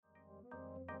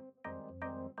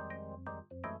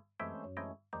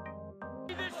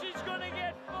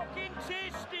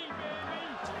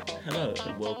Hello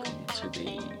and welcome to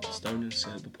the Stone and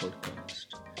Sober podcast.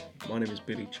 My name is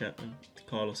Billy Chapman.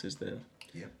 Carlos is there.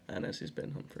 Yeah. And as is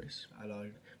Ben Humphries. Hello.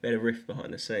 We had a riff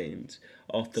behind the scenes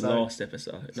after last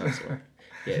episode. No, it's alright.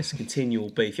 Yeah, it's continual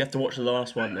beef. You have to watch the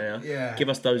last one now. Yeah. Give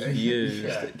us those views.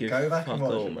 Yeah. That give Go back fuck and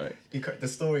watch all, it. mate. The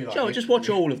storyline. Joe, just watch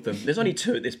all of them. There's only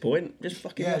 2 at this point. Just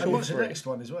fucking Yeah, watch And all what's the 3. next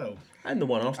one as well? And the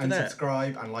one after and that.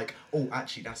 subscribe and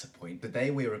actually that's a point. The day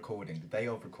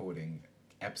of recording,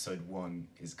 episode 1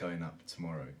 is going up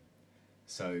tomorrow.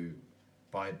 So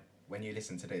when you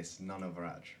listen to this, none of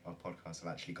our podcasts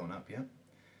have actually gone up yet.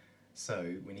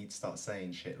 So we need to start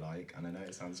saying shit and I know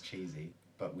it sounds cheesy,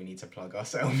 but we need to plug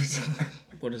ourselves.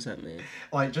 What does that mean?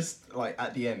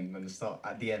 at the end of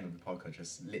the podcast,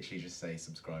 just literally just say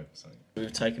subscribe or something.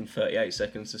 We've taken 38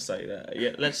 seconds to say that.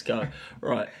 Yeah, let's go.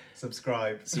 Right.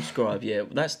 Subscribe, yeah,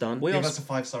 that's done. Give us a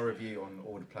 5-star review on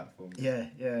all the platforms. Yeah.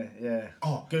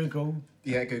 Oh, Google.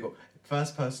 yeah, Google.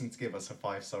 First person to give us a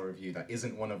 5-star review that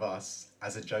isn't one of us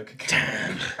as a joke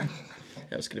account.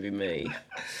 That was going to be me.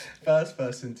 First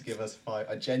person to give us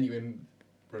a genuine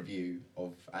review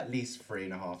of at least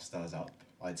 3.5 stars up,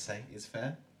 I'd say, is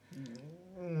fair.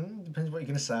 Depends what you're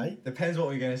going to say. Depends what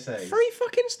we're going to say. 3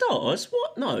 fucking stars?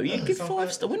 What? No, you give It's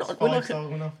 5 stars. it's 5 star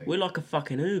or nothing. We're like a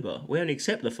fucking Uber. We only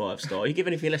accept the 5 star. You give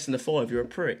anything less than the 5, you're a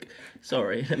prick.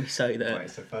 Sorry, let me say that. Right,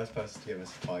 so first person to give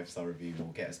us a 5-star review will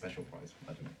get a special prize.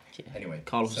 I don't know. Yeah. Anyway,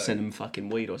 Carlos will send them fucking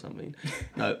weed or something.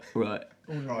 No, right.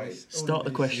 Right. Start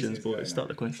the questions, This is going boys. Start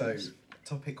the on. questions.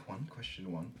 So, topic 1,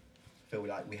 question 1. Feel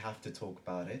like we have to talk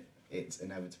about it. It's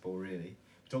inevitable, really.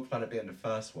 We talked about it a bit in the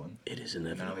first one. It is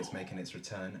inevitable. Now it's making its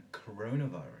return.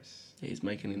 Coronavirus. It is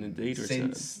making an indeed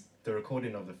return. Since the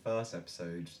recording of the first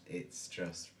episode, it's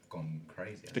just gone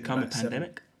crazy. It's become a about 7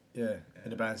 pandemic. Yeah,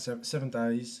 in about 7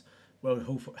 days. World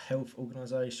Health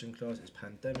Organisation class it's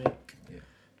pandemic. Yeah.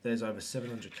 There's over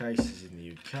 700 cases in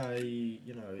the UK.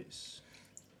 You know, it's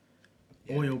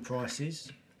Yeah. oil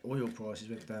prices. Oil prices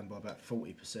went down by about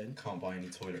 40%. Can't buy any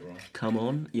toilet roll. Come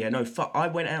on. Yeah, no, fuck. I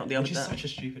went out the other Which is day. such a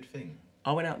stupid thing.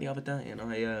 I went out the other day and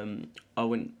I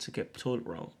went to get toilet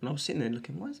roll and I was sitting there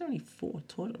looking, why is there only 4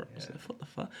 toilet rolls Yeah. there? What the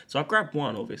fuck? So I grabbed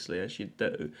one, obviously, as you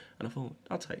do, and I thought,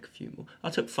 I'll take a few more. I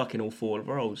took fucking all 4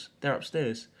 rolls. They're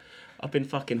upstairs. I've been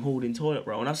fucking hoarding toilet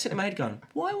roll and I was sitting in my head going,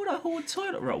 why would I hoard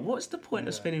toilet roll? What's the point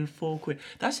of spending £4?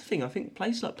 That's the thing, I think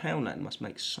places like Poundland must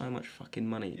make so much fucking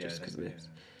money just because of this.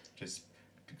 Just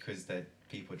because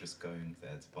people just going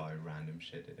there to buy random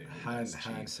shit. They don't Hand it's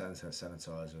cheap.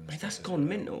 sanitizer. And Mate, that's stuff as gone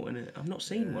well. mental, isn't it? I've not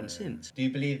seen one since.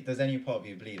 Does any part of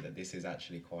you believe that this is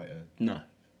actually quite a No.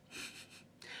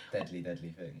 deadly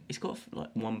thing? It's got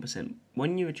like 1%.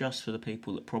 When you adjust for the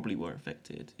people that probably were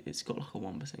affected, it's got like a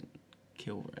 1%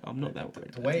 kill rate. I'm not that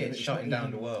worried. The way it's It's shutting not down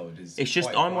even- the world is. It's just,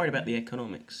 quite I'm worried frightening. about the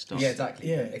economic stuff. Yeah, exactly.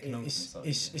 Yeah, the economic side,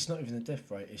 it's not even the death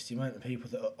rate. It's the amount of people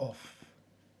that are off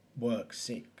work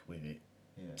sick with it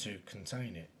Yeah. to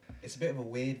contain it. It's a bit of a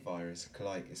weird virus.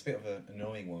 It's a bit of an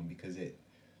annoying one because it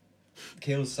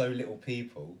kills so little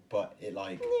people, but it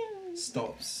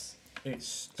stops. It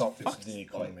stops Fuck. the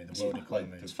economy, the Like, world like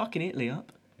economy. It's fucking Italy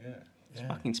up. Yeah. It's Yeah.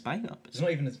 fucking Spain up. It's not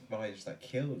even a virus that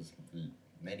kills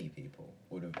many people.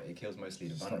 It kills mostly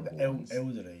the It's like vulnerable the ones.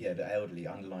 elderly. Yeah, the elderly,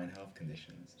 underlying health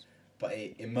conditions. But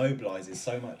it immobilises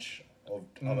so much of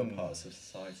other parts of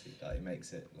society that it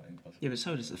makes it impossible. Yeah, but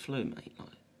so does the flu, mate. Like,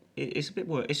 it's a bit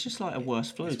worse. It's just like a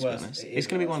worse flu, It's to be worse. honest. It It's is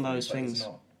going to be worse one of flu, those but it's things.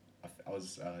 not. I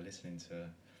was listening to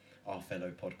our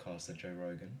fellow podcaster Joe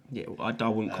Rogan. Yeah, well, I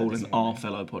wouldn't call this him our morning.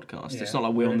 fellow podcast. Yeah, It's not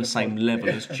like we're we're on in the the same pod- level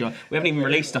as Joe. We haven't even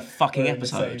released a fucking We're in the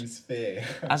episode. same sphere.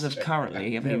 As of currently,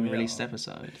 we haven't Yeah, even we released are. an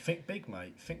episode. Think big,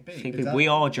 mate. Think big. Think Exactly. we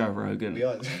are Joe Rogan. We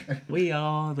are. We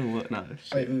are the no.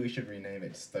 Maybe we should rename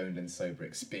it Stoned and Sober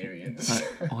Experience.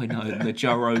 I know the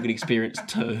Joe Rogan Experience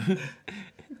 2.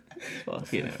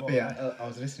 Fuck you know. But yeah, I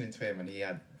was listening to him and he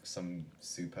had some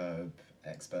superb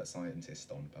expert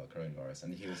scientist on about coronavirus,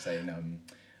 and he was saying,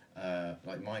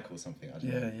 like Mike or something. I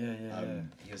don't know. Yeah.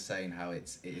 He was saying how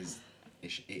it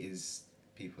is.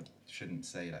 People shouldn't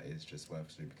say that it's just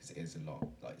worse flu because it is a lot.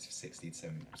 Like it's 60 to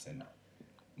 70%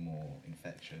 more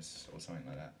infectious or something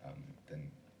like that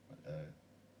than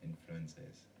influenza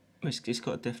is. It's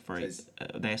got a death rate. So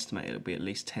They estimate it'll be at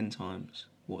least 10 times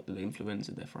what the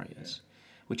influenza death rate is,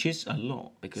 which is a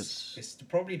lot because It's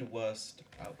probably the worst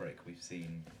outbreak we've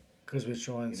seen Because we're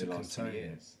trying in to the last 2 contain it.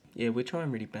 years. yeah, we're trying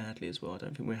really badly as well. I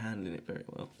don't think we're handling it very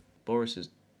well. Boris is,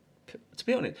 to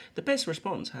be honest, the best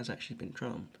response has actually been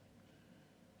Trump.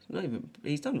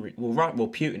 He's done well.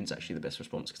 Putin's actually the best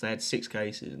response because they had 6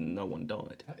 cases and no one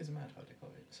died. That is mad how they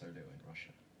got it so little in Russia.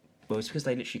 Well, it's because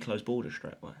they literally closed borders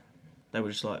straight away. They were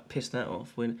just like pissed that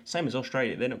off. When same as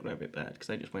Australia, they're not going to have it bad because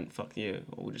they just went fuck you,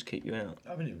 or we'll just keep you out. I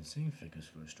haven't even seen figures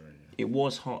for Australia. It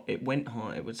was hot. It went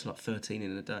high. It was like 13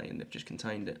 in a day, and they've just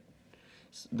contained it.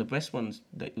 The best ones,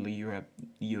 the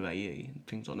UAE,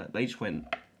 things like that. They just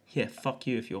went, yeah, fuck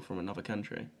you if you're from another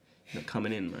country. You're not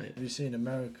coming in, mate. Have you seen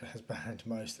America has banned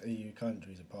most EU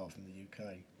countries apart from the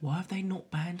UK? Why have they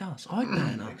not banned us? I'd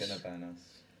ban They're us. gonna ban us.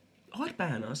 I'd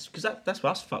ban us because that's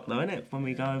us fucked though, isn't it? When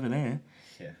we go over there,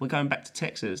 Yeah. we're going back to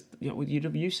Texas.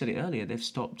 You said it earlier. They've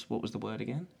stopped. What was the word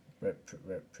again? I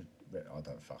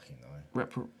don't fucking know.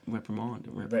 Reprimand.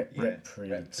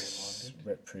 Repatriated.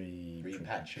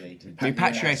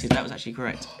 Repatriated. That was actually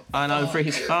correct. And over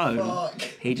his phone,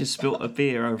 he just spilt a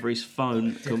beer over his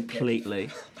phone completely.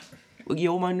 Well,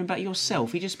 you're moaning about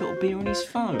yourself. He just spilled a beer on his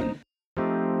phone.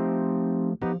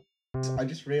 I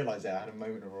just realised that I had a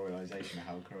moment of realisation of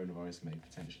how coronavirus may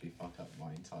potentially fuck up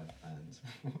my entire plans.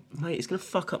 Mate, it's going to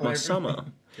fuck up my summer.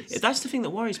 That's the thing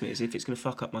that worries me, is if it's going to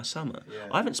fuck up my summer. Yeah.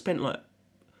 I haven't spent, like,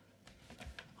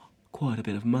 quite a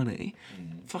bit of money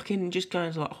fucking just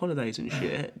going to, like, holidays and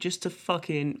shit just to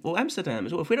fucking... Well, Amsterdam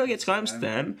as well. If we don't get to go to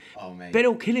Amsterdam, Oh, mate. Ben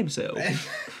will kill himself.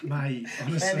 Mate,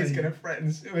 honestly. Ben is going to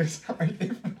threaten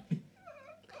suicide.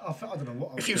 I don't know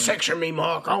what I'll If you do. section me,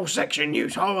 Mark, I'll section you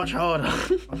so much harder. I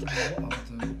don't know what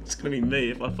I'll do. It's going to be me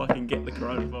if I fucking get the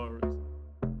coronavirus.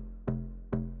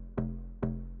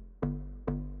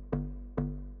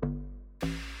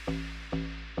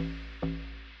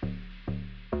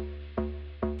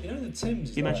 You know the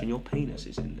Thames is You like, imagine your penis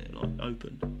is in there, like,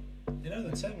 open. You know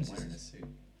the Thames Wearing a is suit.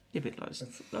 Yeah, but,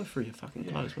 like, go through your fucking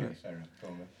clothes, Yeah, won't it? fair enough. Go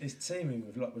on, then. it's teeming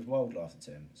with wildlife.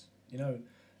 The Thames. You know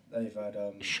they've had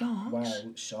Sharks?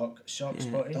 shark Yeah.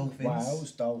 spotting, Dolphins.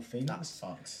 whales, dolphins, That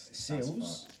sucks.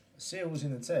 seals, seals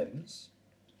in the Thames.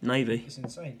 Navy. It's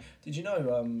insane. Did you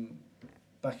know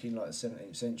back in like the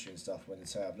 17th century and stuff, when the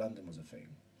Tower of London was a thing?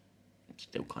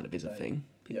 Still kind of is a thing.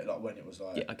 Yeah, like when it was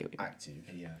like Yeah, I get what you mean. active.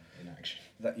 Yeah, in action.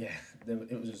 That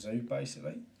it was a zoo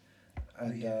basically,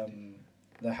 and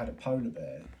they had a polar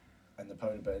bear, and the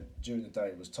polar bear during the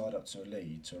day was tied up to a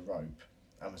lead to a rope,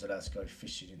 and was allowed to go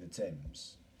fishing in the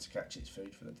Thames to catch its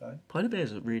food for the day. Polar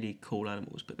bears are really cool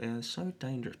animals, but they are so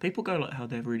dangerous. People go like how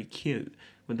they're really cute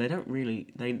when they don't really.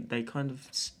 They kind of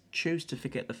choose to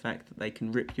forget the fact that they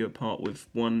can rip you apart with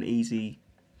one easy,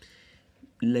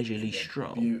 leisurely They're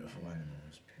stroll. Beautiful animals.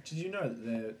 Did you know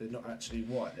that they're not actually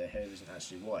white? Their hair isn't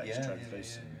actually white. It's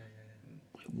translucent.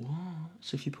 Wait, what?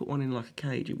 So if you put one in like a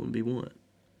cage, it wouldn't be white.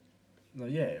 No,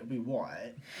 yeah, it'll be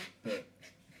white, but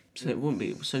So it wouldn't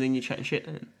be. So then you're chatting shit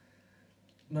then.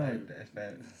 no. To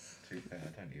be fair,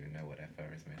 I don't even know what their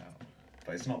fur is made out of.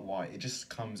 But it's not white. It just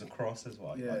comes across as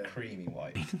white, Yeah. like creamy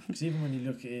white. Because even when you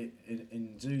look at it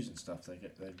in zoos and stuff, they've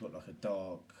got like a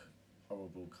dark,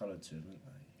 horrible colour to them, haven't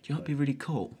they? Do you know what'd be really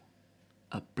cool?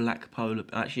 A black polar.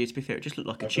 Actually, to be fair, it just looked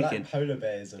like a chicken. Black polar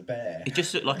bear is a bear. It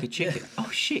just looked like a chicken. Oh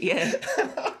shit! Yeah.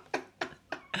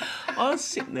 I was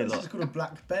sitting there It's like just called a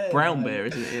black bear. brown mate. bear,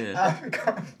 isn't it?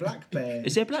 Yeah. Black bear.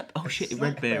 Is there black? Oh shit! Black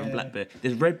Red bear and bear. black bear.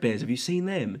 There's red bears. Have you seen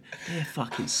them? They're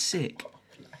fucking sick.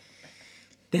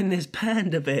 Then there's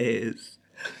panda bears.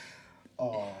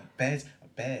 Oh, bears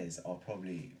are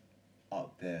probably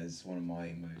up there as one of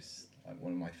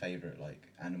my favourite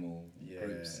animal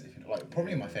groups. If you know,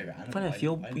 probably my favourite animal. Funny enough,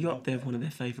 you're love up there with one of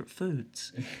their favourite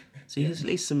foods. So there's at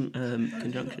least some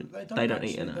conjunction. They don't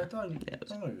eat it. actually- No. They don't. Yeah, it's-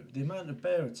 No, the amount of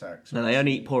bear attacks. No, they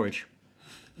only eat porridge.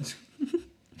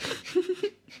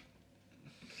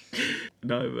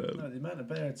 No, No, the amount of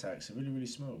bear attacks are really, really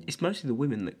small. it's mostly the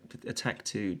women that attack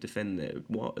to defend their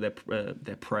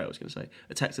prey. I was going to say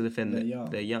attack to defend Their their young.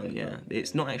 Their young. Their Yeah, young.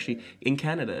 it's not actually in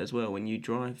Canada as well. When you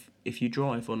drive, if you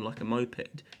drive on like a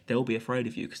moped, they'll be afraid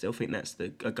of you because they'll think that's a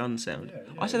gun sound.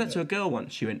 Yeah, I said that to a girl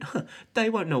once. She went, huh, "They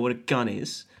won't know what a gun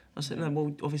is." I said, "No,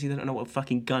 well, obviously they don't know what a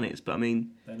fucking gun is, but I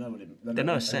mean." They know what it. They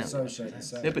know a sound. associate the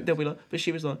sound. Yeah, but they'll be like, but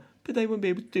she was like, but they wouldn't be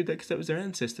able to do that because that was their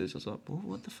ancestors. I was like, well,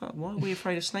 what the fuck? Why are we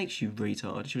afraid of snakes, you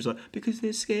retard? She was like, because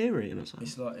they're scary. And I was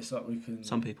like, It's like we can.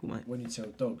 some people, mate. When you tell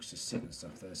dogs to sit and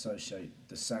stuff, they associate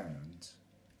the sound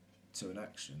to an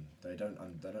action. They don't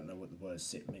know what the word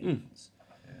sit means.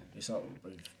 Yeah. It's like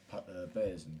with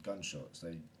bears and gunshots.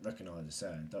 They recognise the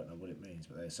sound, don't know what it means,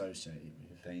 but they associate it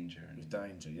with danger and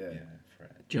danger. Yeah.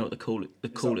 threat. Do you know what the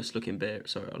coolest looking bear?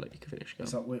 Sorry, I'll let you finish. Go.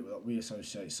 It's like we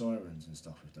associate sirens and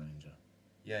stuff with danger.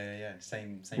 Yeah.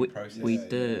 Same We, process. we Yeah,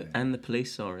 do, yeah. and the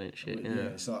police siren and shit. Yeah.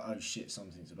 It's like, oh shit,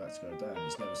 something's about to go down.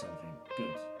 It's never something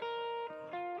good.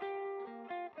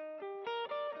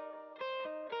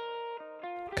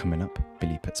 Coming up,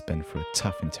 Billy puts Ben through a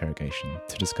tough interrogation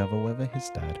to discover whether his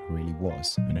dad really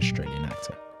was an Australian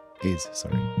actor. his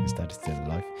dad is still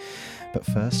alive. But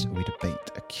first, we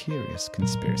debate a curious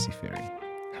conspiracy theory.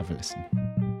 Have a listen.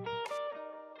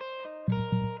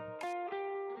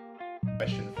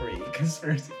 Question 3,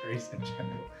 conspiracy theories in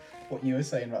general. What you were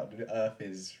saying about the Earth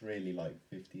is really like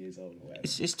 50 years old or whatever.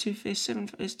 It's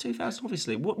 2000,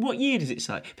 obviously. What year does it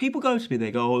say? People go to me, they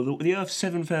go, oh, the Earth's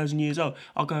 7,000 years old.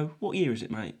 I'll go, what year is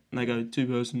it, mate? And they go,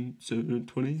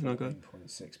 2020. And I go,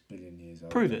 1.6 billion years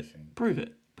old. prove I it. think. Prove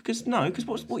it. Because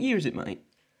what year is it, mate?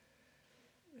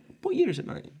 What year is it,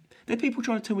 mate? There are people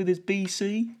trying to tell me there's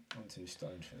BC. I'm too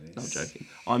stoned for this. I'm joking.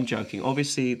 I'm joking.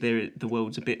 Obviously, the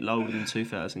world's a bit older than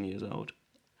 2,000 years old.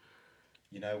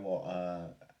 You know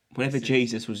what? Whenever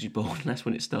Jesus was born, that's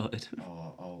when it started.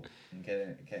 I'm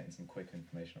getting some quick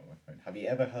information on my phone. Have you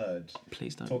ever heard?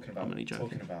 Please don't. Talking about I'm only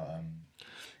joking.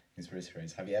 conspiracy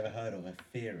theories. Have you ever heard of a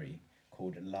theory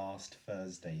called Last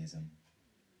Thursdayism?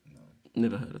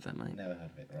 Never heard of that, mate. Never heard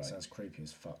of it. That Right. sounds creepy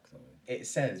as fuck, though. It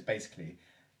says basically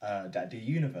that the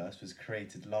universe was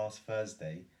created last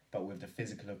Thursday, but with the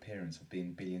physical appearance of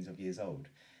being billions of years old.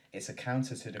 It's a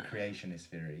counter to the creationist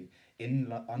theory.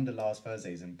 Under Last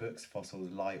Thursdaysm, books,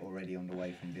 fossils, light already on the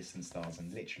way from distant stars,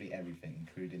 and literally everything,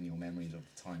 including your memories of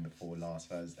the time before last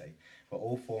Thursday, were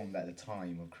all formed at the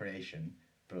time of creation,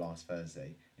 the last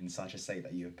Thursday, in such a state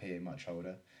that you appear much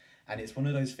older. And it's one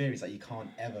of those theories that you can't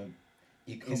ever,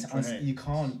 you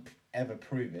can't ever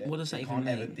prove it. What does that you even can't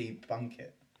ever mean? debunk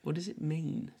it. What does it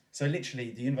mean? So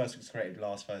literally, the universe was created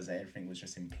last Thursday. Everything was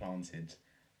just implanted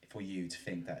for you to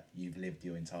think that you've lived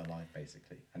your entire life,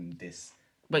 basically, and this.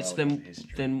 Wait, so world of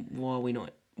history. then why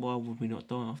would we not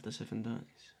die after 7 days?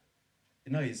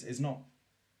 No, it's not.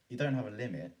 You don't have a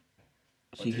limit.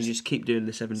 So you can just keep doing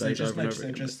the 7 days over and over so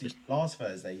again. just last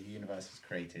Thursday, the universe was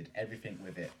created. Everything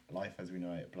with it, life as we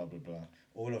know it, blah blah blah.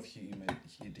 All of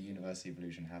the universe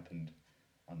evolution happened,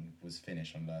 and was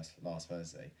finished on last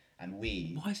Thursday. And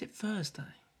Why is it Thursday?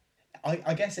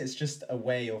 I guess it's just a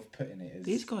way of putting it.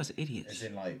 These guys are idiots. As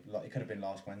in, like it could have been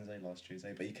last Wednesday, last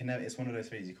Tuesday, but you can never. It's one of those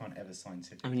things you can't ever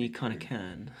scientifically. I mean, you kind of prove.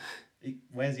 can.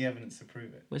 Where's the evidence to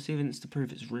prove it? Where's the evidence to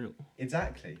prove it's real?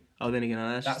 Exactly. Oh, then again,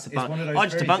 that's just It's one of those. I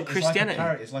just theories. debunked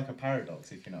Christianity. It's like a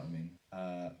paradox, if you know what I mean.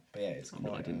 But yeah, it's No,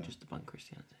 quite. I didn't just debunk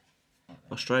Christianity.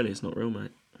 Australia's not real,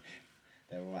 mate.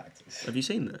 They're all actors. Have you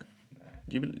seen that?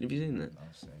 Have you seen that?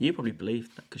 I've seen. You probably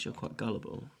believe that because you're quite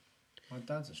gullible. My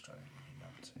dad's Australian. He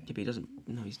loved it. Yeah, but he doesn't.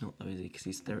 No, he's not though, is he? Because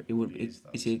he's there. He would. He is, though,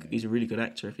 He's a really good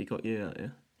actor if he got you out. Yeah.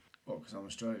 What? Because I'm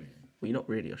Australian. Well, you're not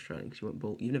really Australian because you weren't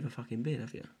born. You've never fucking been,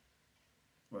 have you?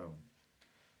 Well,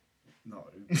 no.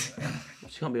 So you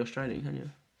can't be Australian, can you?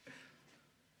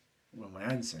 Well, my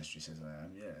ancestry says I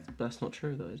am, yeah. But that's not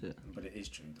true, though, is it? But it is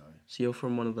true, though. So you're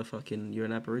from one of the fucking. You're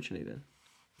an Aborigine then.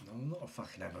 No, I'm not a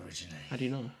fucking Aborigine. How do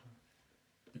you know?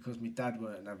 Because my dad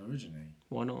weren't an Aborigine.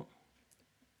 Why not?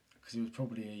 Because he was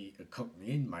probably a Cockney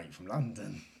inmate from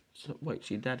London. So, wait,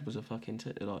 so your dad was a fucking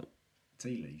Tea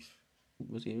leaf.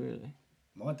 was he really?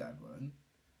 My dad weren't.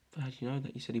 But how do you know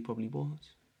that? You said he probably was.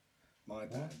 My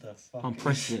dad. What the fuck? I'm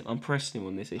pressing him. I'm pressing him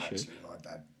on this issue. Actually, my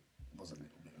dad was a little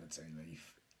bit of a tea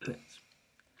leaf.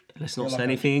 Let's feel not say like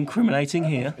anything incriminating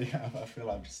here. Yeah, I feel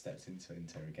like I've just stepped into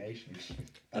interrogation.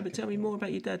 No, but tell me more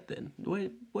about your dad then.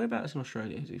 Whereabouts in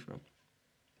Australia is he from?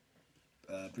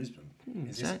 Brisbane.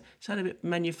 Sound a bit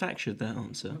manufactured, that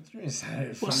answer. What do you mean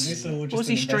say? What's- Is this all just what's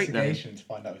an his street name? investigation to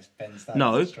find out if Ben's dad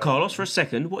No, is Australian? Carlos, for a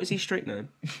second, what is his street name?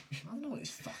 I don't know what his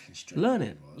fucking street Learn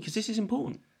name it, was. because this is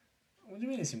important. What do you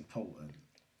mean it's important?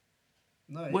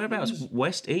 No. it Whereabouts? was-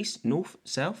 West, east, north,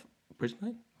 south?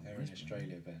 Brisbane? They're in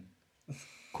Australia, Ben.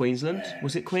 Queensland?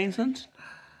 Was it Queensland?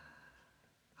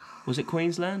 Was it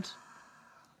Queensland?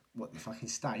 What, the fucking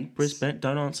States? Brisbane?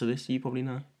 Don't answer this, you probably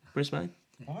know. Brisbane?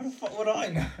 Why the fuck would I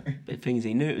know? But the thing is,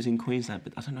 he knew it was in Queensland,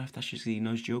 but I don't know if that's just 'cause he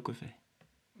knows geography.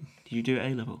 Did you do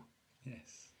A level?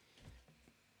 Yes.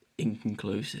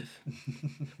 Inconclusive.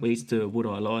 We need to do a would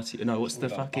I lie to you? No, what's the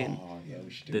fucking... Oh, yeah, we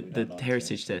should do The Would I Lie to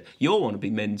heritage You? test. Your one would be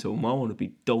mental, my one would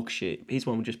be dog shit. His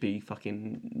one would just be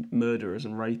fucking murderers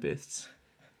and rapists.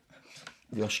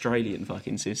 The Australian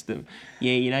fucking system.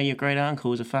 Yeah, you know your great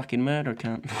uncle's a fucking murderer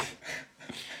cunt.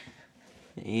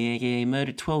 Yeah, he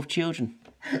murdered 12 children.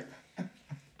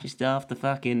 Just after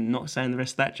fucking not saying the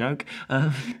rest of that joke.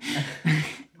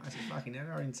 Massive fucking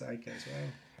error intake as well.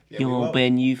 Yeah, we You're will.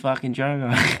 Ben, you fucking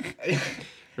joker.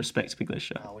 Respect Big Les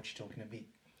Show. Oh, what you talking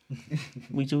about?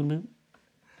 We talking about?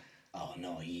 Oh,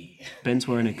 no, yeah. Ben's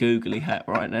wearing a googly hat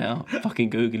right now. Fucking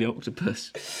googly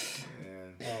octopus.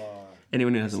 Yeah. Oh,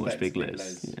 Anyone who hasn't watched respect Big to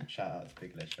Les. Yeah. Shout out to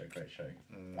Big Les Show, great show.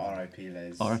 R.I.P.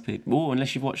 Les. RIP. Oh,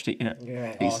 unless you've watched it yet.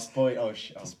 Yeah. Oh, spoiler.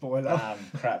 Spoiler.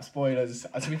 Crap, spoilers.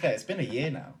 To be fair, it's been a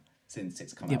year now since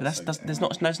it's come Yeah, out. but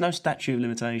there's no statute of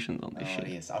limitations on this shit.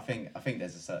 Yes, I think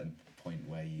there's a certain point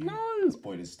where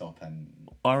spoilers stop and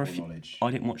I full knowledge.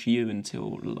 I didn't watch You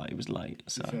until it was late.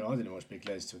 So I didn't watch Big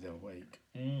Les till the other week.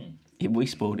 yeah, we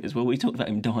spoiled it as well. We talked about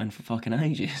him dying for fucking I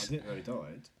ages. didn't know he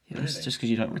died. Yeah, that's just because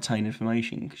you don't retain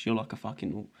information, because you're like a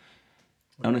fucking.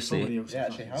 Honestly, Yeah,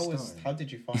 actually, how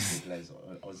did you find Big Les?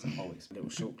 Or was the whole experience? Little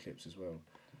short clips as well.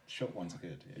 Short ones are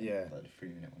good. Yeah. Like the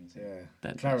 3-minute ones.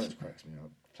 Yeah. Clarence cracks me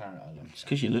up. Clarence, I love it's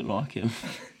because you look like him.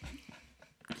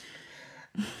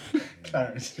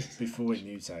 Clarence. Before he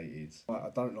mutated. I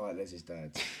don't like Les's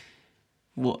dad.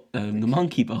 What? The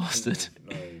monkey bastard.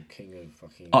 No, king of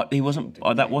fucking. He wasn't.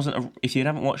 That wasn't. If you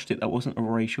haven't watched it, that wasn't a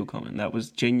racial comment. That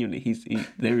was genuinely.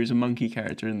 There is a monkey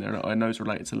character in there that I know is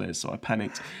related to Les, so I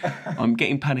panicked. I'm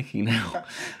getting panicky now.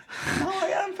 No,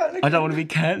 I am panicking. I don't want to be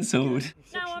cancelled.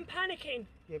 Now I'm panicking.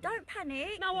 Don't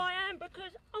panic. No, I am,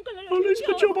 because I'm going to I lose lose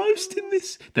my job hosting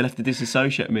this. They'll have to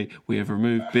disassociate me. We have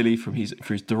removed Billy for his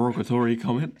derogatory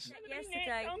comments.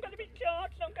 Yesterday. I'm going to be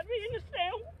charged. I'm going to be in the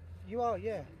cell. You are,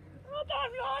 yeah. I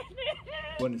don't like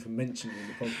it. One for mentioning in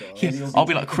the podcast. Yeah, I'll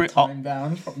be like Chris.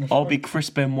 Down from the I'll be Chris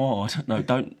Benoit. No,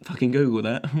 don't fucking Google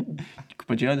that.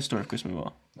 But do you know the story of Chris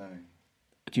Benoit? No.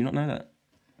 Do you not know that?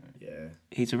 Yeah.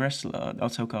 He's a wrestler. I'll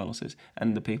tell Carlos this,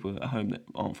 and the people at home that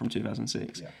aren't from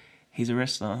 2006. Yeah. He's a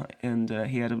wrestler, and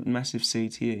he had a massive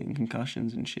CTE and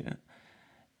concussions and shit.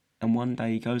 And one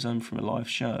day he goes home from a live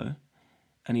show,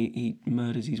 and he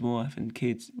murders his wife and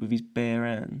kids with his bare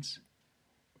hands,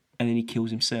 and then he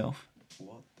kills himself.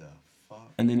 What the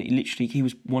fuck? And then he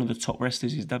was one of the top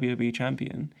wrestlers. He's WWE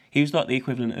champion. He was like the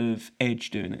equivalent of Edge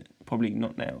doing it. Probably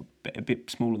not now, but a bit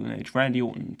smaller than Edge. Randy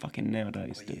Orton fucking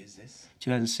nowadays. What year is this?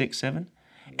 2006, 7.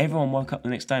 Everyone woke up the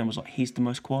next day and was like, he's the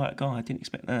most quiet guy. I didn't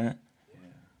expect that.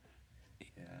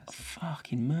 Yeah.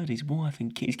 Fucking murdered his wife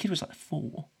and kid. His kid was like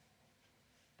 4.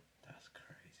 That's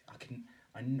crazy.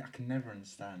 I can never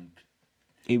understand.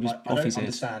 He was I off don't his head.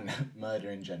 understand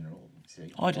murder in general.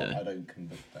 Obviously. I do. I don't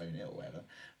condone it or whatever.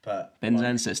 But Ben's like,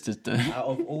 ancestors do. out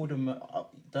of all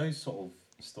those sort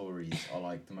of stories are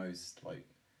like the most like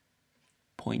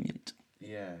Poignant.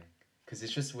 yeah. Because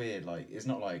it's just weird, like, it's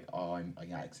not like, oh, I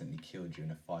accidentally killed you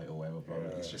in a fight or whatever, bro.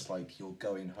 Yeah. It's just like, you're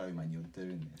going home and you're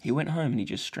doing this. He went home and he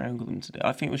just strangled them to death.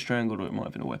 I think it was strangled or it might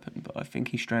have been a weapon, but I think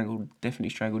he definitely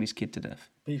strangled his kid to death.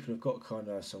 People have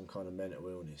got some kind of mental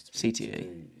illness.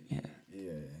 CTE, yeah.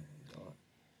 Yeah.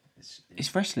 Like,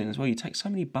 It's wrestling as well. You take so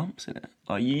many bumps in it.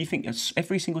 Like you think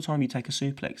every single time you take a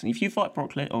suplex, and if you fight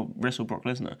or wrestle Brock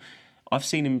Lesnar, I've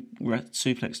seen him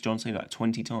suplex John Cena like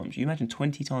 20 times. You imagine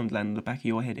 20 times landing on the back of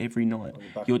your head every night.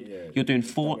 You're doing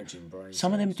 4.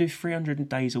 Some of them do 300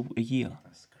 days a year.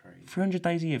 That's crazy. 300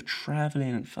 days a year of travelling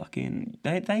and fucking...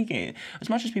 They get it. As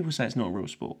much as people say it's not a real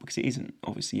sport, because it isn't.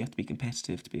 Obviously, you have to be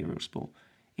competitive to be a real sport.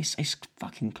 It's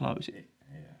fucking close.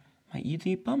 Mate,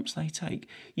 the bumps they take.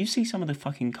 You see some of the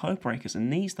fucking code breakers and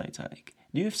knees they take.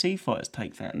 UFC fighters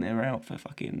take that and they're out for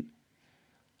fucking...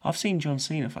 I've seen John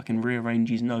Cena fucking rearrange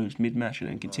his nose mid-match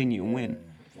and then continue and win.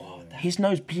 wow. His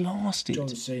nose blasted. John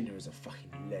Cena is a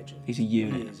fucking legend. He's a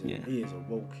unit, He is a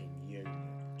walking unit.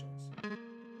 John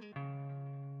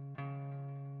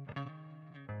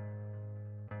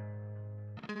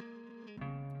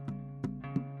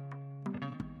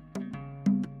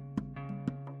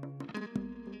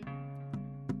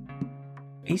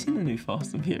He's in the new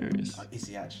Fast and Furious. Is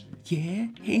he actually? Yeah,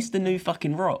 he's the new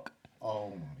fucking Rock. Oh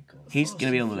my god. He's Fast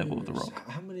going to be on and the level of the Furious. Rock.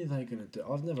 How many are they going to do?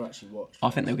 I've never actually watched. I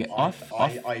think they'll get... I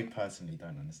personally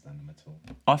don't understand them at all.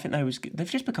 I think they've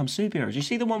just become superheroes. You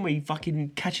see the one where he fucking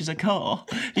catches a car?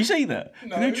 You see that?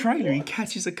 No, In the trailer, he what?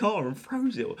 catches a car and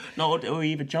throws it. No, or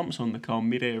he either jumps on the car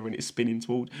mid-air and it's spinning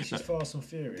towards... This No, is Fast and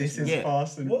Furious. This is Yeah.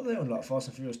 Fast and... What are they on, like Fast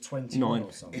and Furious 21 9.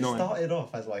 or something? It No. started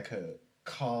off as like a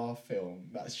car film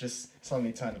that's just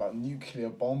suddenly turned about nuclear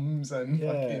bombs and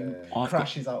Yeah. fucking I've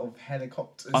crashes out of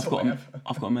helicopters I've or got whatever.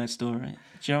 I've got a mad story.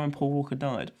 Do you know when Paul Walker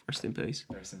died? Rest in peace.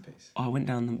 Rest in peace. I went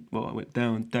down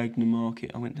Dagenham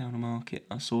Market. I went down a market.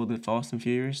 I saw the Fast and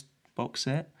Furious box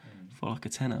set for like a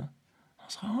tenner. I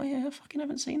was like, oh yeah, I fucking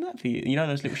haven't seen that for you. You know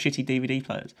those little shitty DVD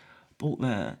players? Bought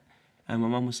that. And my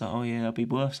mum was like, oh yeah, it'll be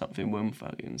worth something when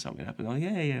fucking something happens. Oh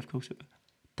yeah, of course it will.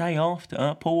 Day after,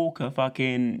 Paul Walker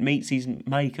fucking meets his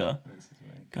maker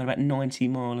going about 90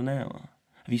 mile an hour.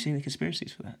 Have you seen the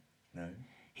conspiracies for that? No.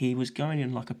 He was going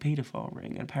in like a paedophile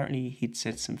ring, and apparently he'd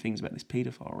said some things about this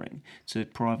paedophile ring to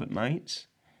private mates,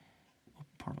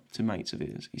 to mates of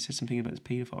his. He said something about this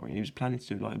paedophile ring. He was planning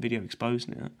to do like a video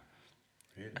exposing it.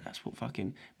 Really? And that's what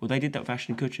fucking... Well, they did that with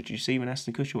Ashton Kutcher. Did you see when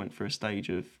Ashton Kutcher went for a stage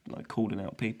of like calling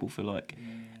out people for like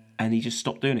and he just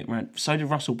stopped doing it. Right? So did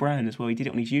Russell Brand as well. He did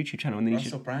it on his YouTube channel, and then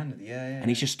Russell Brand, yeah. and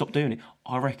he's just stopped doing it.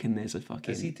 I reckon there's a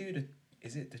fucking. Does he do the?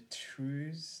 Is it the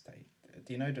True State?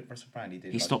 Do you know that Russell Brand? He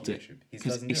did. He like, stopped YouTube?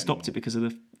 it. He stopped it because of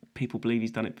the people believe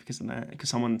he's done it because of that. Because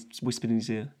someone whispered in his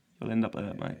ear, "You'll end up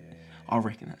hurt, mate." Yeah. I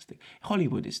reckon that's the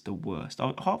Hollywood is the worst.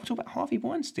 I talk about Harvey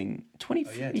Weinstein,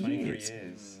 23 years.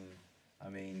 I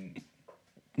mean,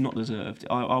 Not deserved.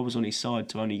 I was on his side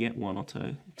to only get 1 or 2.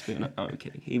 To be honest, no, I'm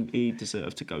kidding. He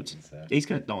deserved to go to. He's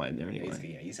going to die in there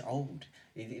anyway. he's old.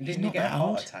 He's not that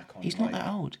old. He's not that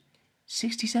old.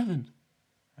 67.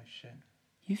 Oh shit.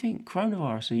 You think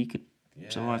coronavirus, so he could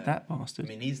survive that I bastard?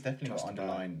 mean, he's definitely got Just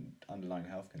about. underlying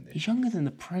health conditions. He's younger than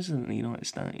the president of the United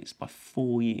States by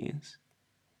 4 years.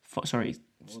 Sorry,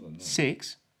 More than that.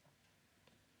 6.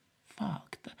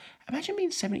 Fuck. Imagine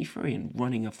being 73 and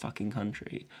running a fucking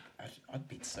country. I'd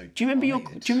be so. Do you remember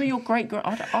tired. your great grand?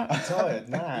 I'm tired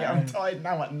now. Yeah, I'm tired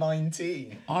now at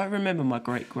 19. I remember my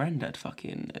great granddad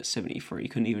fucking at 73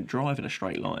 couldn't even drive in a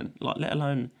straight line, like let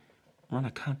alone run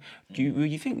a car. Do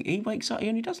you think he wakes up? He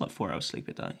only does like 4 hours sleep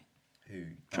a day. Who?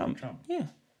 Trump. Trump. Yeah,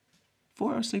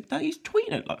 4 hours sleep a day. He's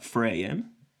tweeting at like 3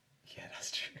 a.m. Yeah,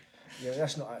 that's true. Yeah,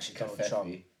 that's not actually Donald Trump.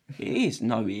 Confetti. It is.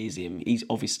 No, it is him. He's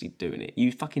obviously doing it.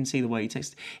 You fucking see the way he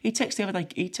texts. He texted the other day.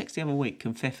 He texted the other week.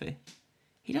 Confetti.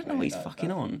 He doesn't know what he's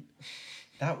fucking on.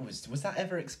 That was that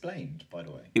ever explained? By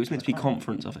the way, It was meant to be I can't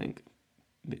conference, I think.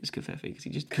 But it was Confetti because he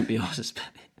just couldn't be asked to spell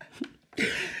it.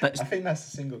 But I think that's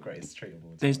the single greatest tweet of all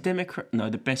time. there's Democrat. No,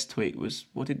 the best tweet was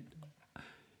what did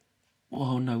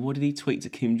he tweet to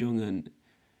Kim Jong Un?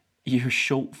 You're a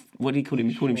short. What did he call him?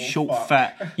 He called him Short short fuck.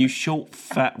 fat. You short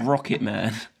fat rocket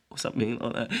man or something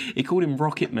like that. He called him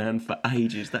Rocket Man for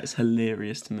ages. That's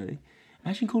hilarious to me.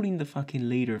 Imagine calling the fucking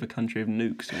leader of a country of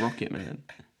nukes Rocket Man.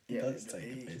 He does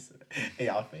take the piss.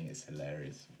 Yeah, I think it's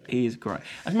hilarious. He is great.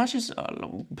 As much as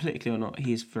politically or not,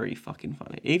 he is very fucking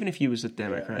funny. Even if you was a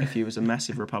Democrat, if you was a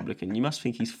massive Republican, you must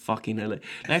think he's fucking hilarious.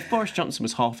 Now, if Boris Johnson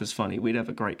was half as funny, we'd have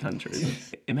a great country.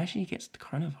 Imagine he gets the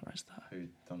coronavirus though. Who,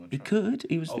 Donald He Trump? could.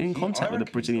 He was in contact with a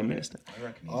Brazilian minister. I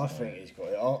reckon I think he's got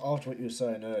it. After what you were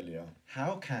saying earlier,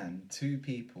 How can 2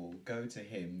 people go to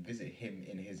him, visit him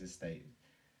in his estate,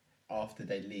 after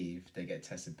they leave, they get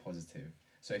tested positive?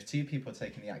 So if 2 people are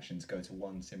taking the action to go to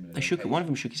one similar They shook. location, One of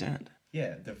them shook his hand.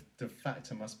 Yeah, the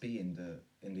factor must be in the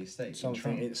estate. in something,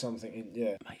 Trump. it's something in,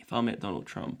 yeah. Mate, if I met Donald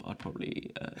Trump, I'd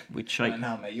probably we'd shake. Right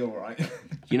now, mate, you're right.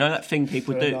 You know that thing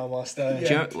people do. No, my stay. Do you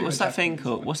know- Yeah, what's that thing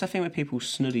called? What's that thing where people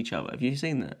snud each other? Have you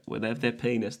seen that? Where they have their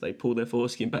penis, they pull their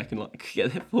foreskin back and like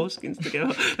get their foreskins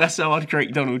together. That's how I'd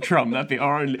create Donald Trump. That'd be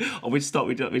our only. We'd start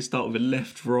with a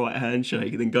left-right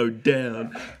handshake and then go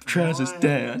down, trousers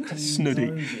down,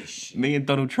 snuddy. Me and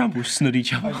Donald Trump will snud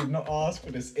each I other. did not ask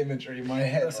for this imagery in my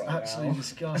head That's right absolutely now.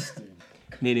 disgusting.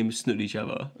 Me and him snud each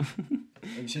other.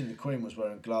 Have you seen the Queen was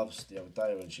wearing gloves the other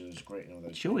day when she was greeting all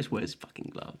those? She always wears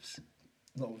fucking gloves,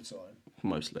 Not all the time.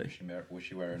 mostly. Was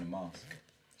she wearing a mask?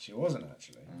 She wasn't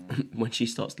actually. When she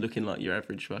starts looking like your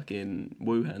average fucking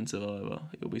Wuhan survivor,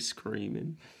 you'll be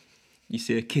screaming. You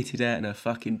see her kitted out in a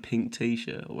fucking pink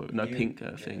t-shirt or no pink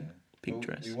thing, pink Well,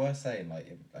 dress. We were saying, like,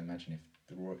 imagine if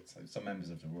some members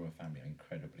of the royal family are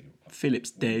incredibly.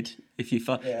 Philip's dead. If you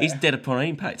he's dead upon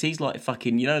impact. He's like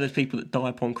fucking. You know those people that die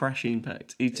upon crash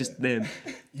impact. He's just them.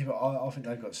 Yeah, but I think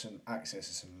they've got some access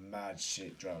to some mad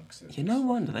shit drugs. Yeah, no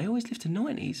wonder they always live to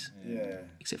 90s. Yeah.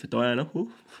 Except for Diana.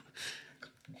 Ooh.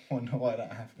 Wonder why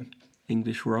that happened.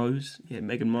 English Rose. Yeah,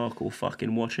 Meghan Markle.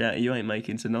 Fucking watch out. You ain't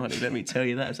making to 90. Let me tell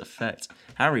you that as a fact.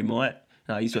 Harry might.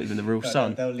 No, he's not even the real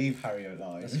son. They'll leave Harry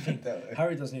alive.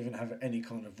 Harry doesn't even have any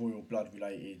kind of royal blood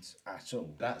related at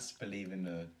all. That's believing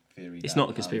the theory. It's that, not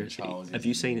a conspiracy. Charles Have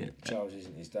you isn't- seen it? Charles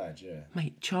isn't his dad, yeah.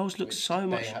 Mate, Charles looks Which so they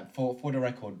much. have, for the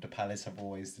record, the palace have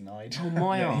always denied. Oh,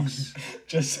 my arse.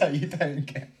 Just so you don't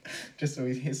get, just so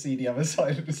we see the other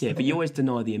side of the story. Yeah, but you always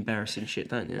deny the embarrassing shit,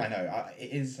 don't you? I know. It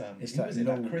is. It's Who that was it?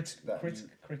 long- That that-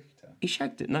 cricketer. He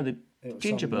shagged it. No, the It was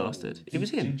ginger some long- bastard. It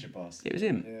was him. Ginger bastard. It was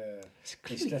him. Yeah. It's It's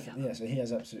clearly definitely, yeah, so he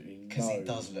has absolutely no... Because he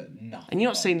does look nothing. And you've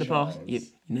not like seen the past. Charles.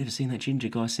 You've never seen that ginger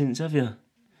guy since, have you?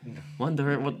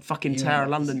 Wonder what fucking He Tower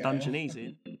went off the London scale. dungeon he's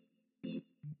in.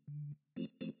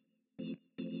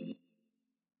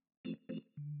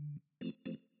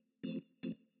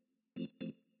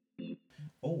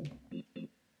 Oh,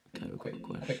 Okay, we've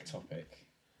got a question. quick topic.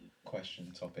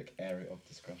 Question, topic, area of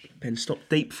discussion. Ben, stop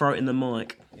deep throating the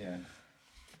mic. Yeah.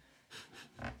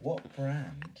 What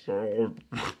brand?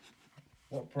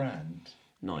 What brand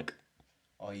Nike.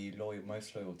 are you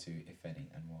most loyal to, if any,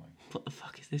 and why? What the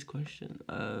fuck is this question?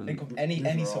 Think of any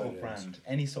River sort of Islands. brand.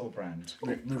 Any sort of brand.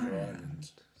 River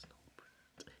Island.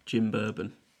 Jim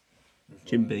Bourbon.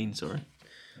 Jim Bean, sorry.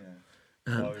 Yeah.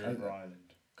 Over Ireland.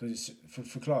 Because it's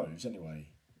for clothes anyway.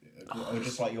 Or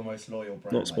just like your most loyal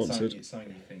brand. Not sponsored. Like something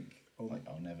you think, like,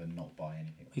 I'll never not buy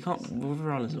anything. You can't.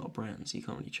 River Island's not a brand, so you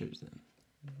can't really choose them.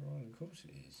 Right, of course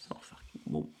it is. Oh fucking.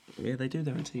 Well, yeah, they do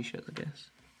their own t-shirts, I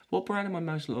guess. What brand am I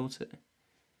most loyal to?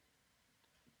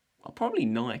 Probably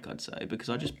Nike, I'd say, because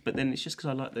but then it's just because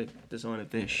I like the design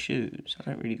of their shoes. I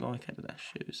don't really like Adidas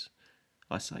shoes.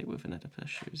 I say with an Adidas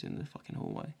shoes in the fucking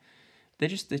hallway. They're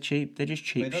cheap. They're just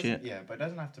cheap shit. Yeah, but it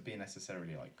doesn't have to be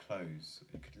necessarily like clothes.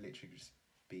 It could literally just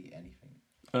be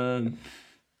anything.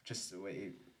 Just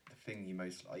the thing you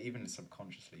most like, even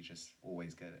subconsciously, just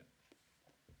always get it.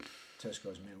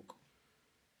 Tesco's milk.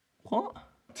 What?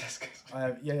 Tesco's. I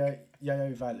have Yayo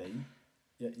Valley. Valley.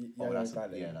 Yeah, that's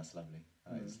lovely.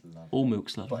 That is lovely. All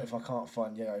milk's lovely. But if I can't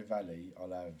find Yayo Valley,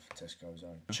 I'll have Tesco's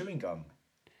own. Chewing gum.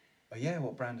 Oh yeah,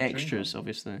 what brand? Extras,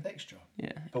 obviously. Extra.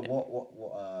 Yeah. But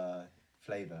what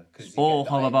flavour? Or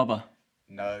Hubba Bubba.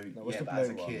 No, what's the but as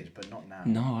a blue one? kid, but not now.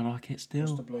 No, I like it still.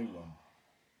 What's the blue one?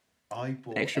 I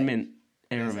bought Extra mint.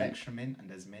 There's Aero mint. extra mint and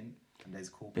there's mint and there's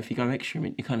cool. If you go extra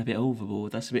mint, you're kind of a bit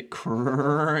overboard. That's a bit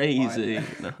crazy.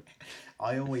 No.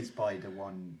 I always buy the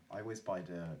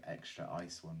extra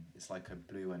ice one. It's like a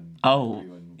blue and Oh,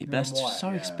 blue and that's white, so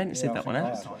yeah. expensive, Yeah, I that one, think eh?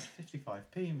 I It's not, it's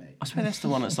 55p, mate. I swear that's the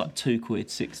one that's like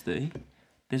 £2.60.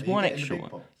 There's Are you one getting the extra big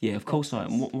one. box? Yeah, of course I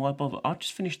am. boxes? Why bother? I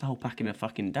just finished the whole pack in a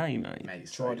fucking day, mate. Mate,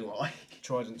 so do I.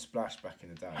 Trident Splash back in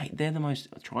the day. Mate, they're the most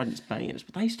Trident bangers,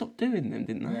 but they stopped doing them,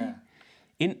 didn't they? Yeah.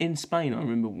 In Spain, I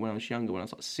remember when I was younger, when I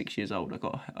was like 6 years old, I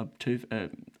got a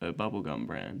bubblegum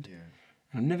brand. Yeah.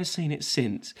 And I've never seen it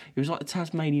since. It was like the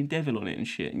Tasmanian devil on it and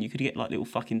shit, and you could get like little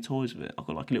fucking toys with it. I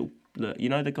got like a little, you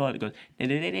know, the guy that goes,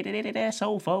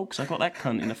 "Soul folks." I got that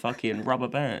cunt in a fucking rubber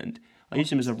band. I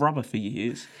used him as a rubber for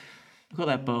years. I got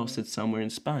that bastard somewhere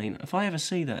in Spain. If I ever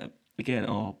see that again,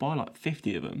 I'll buy like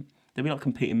 50 of them. They'll be like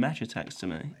competing match attacks to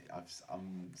me.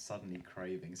 I'm suddenly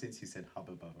craving. Since you said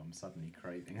Hubba Bubba, I'm suddenly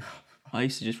craving. I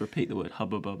used to just repeat the word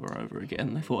Hubba Bubba over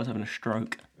again. They thought I was having a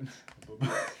stroke.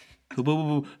 Hubba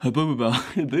Bubba. Tell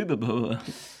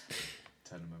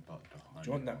them about the honey. Do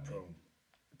you want that prawn?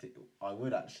 I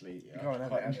would actually. Yeah, Go on, have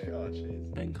quite it, have it. oh,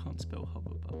 cheers. Ben can't spell Hubba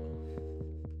Bubba.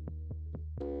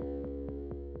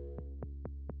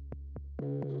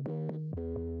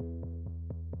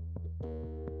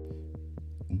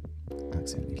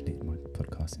 Accidentally deleted my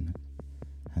podcast in it.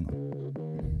 Hang on.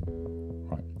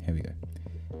 Right, here we go.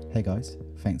 Hey guys,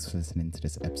 thanks for listening to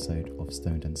this episode of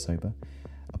Stoned and Sober.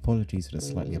 Apologies for the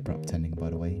slightly abrupt ending, by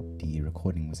the way. The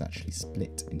recording was actually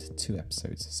split into 2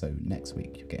 episodes, so next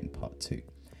week you're getting part 2.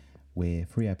 We're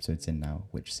 3 episodes in now,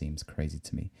 which seems crazy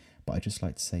to me, but I'd just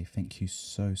like to say thank you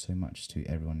so much to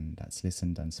everyone that's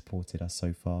listened and supported us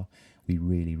so far. We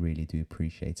really, really do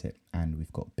appreciate it, and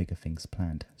we've got bigger things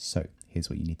planned. So here's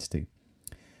what you need to do.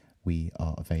 We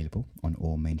are available on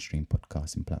all mainstream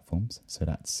podcasting platforms. So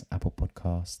that's Apple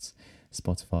Podcasts,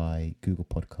 Spotify, Google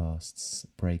Podcasts,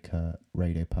 Breaker,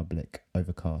 Radio Public,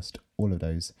 Overcast, all of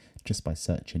those, just by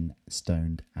searching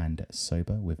Stoned and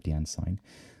Sober with the & sign.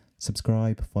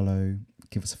 Subscribe, follow,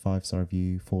 give us a 5-star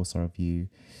review, 4-star review.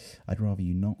 I'd rather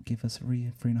you not give us a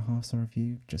 3.5-star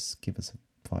review, just give us a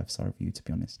 5-star review, to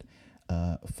be honest.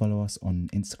 Follow us on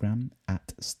Instagram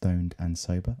at Stoned and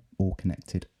Sober, all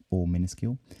connected, all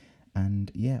minuscule.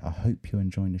 And yeah, I hope you're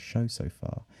enjoying the show so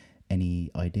far. Any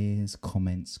ideas,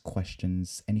 comments,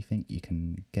 questions, anything, you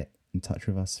can get in touch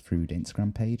with us through the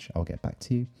Instagram page. I'll get back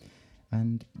to you.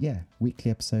 And yeah, weekly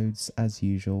episodes as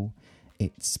usual.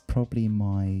 It's probably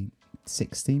my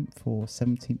 16th or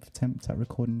 17th attempt at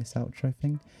recording this outro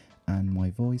thing, and my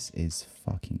voice is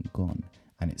fucking gone,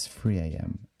 and it's 3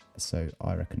 a.m, so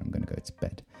I reckon I'm going to go to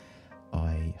bed.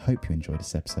 I hope you enjoyed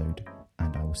this episode,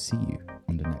 and I will see you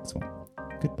on the next one.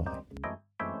 Goodbye.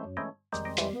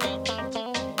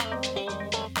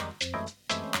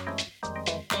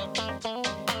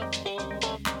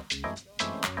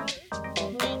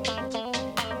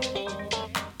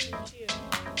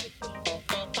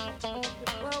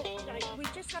 Well, we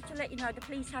just have to let you know the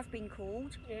police have been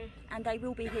called Yeah. and they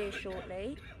will be here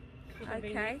shortly.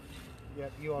 Okay? Yeah,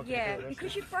 you are. Yeah,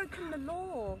 because you've broken the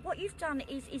law. What you've done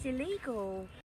is illegal.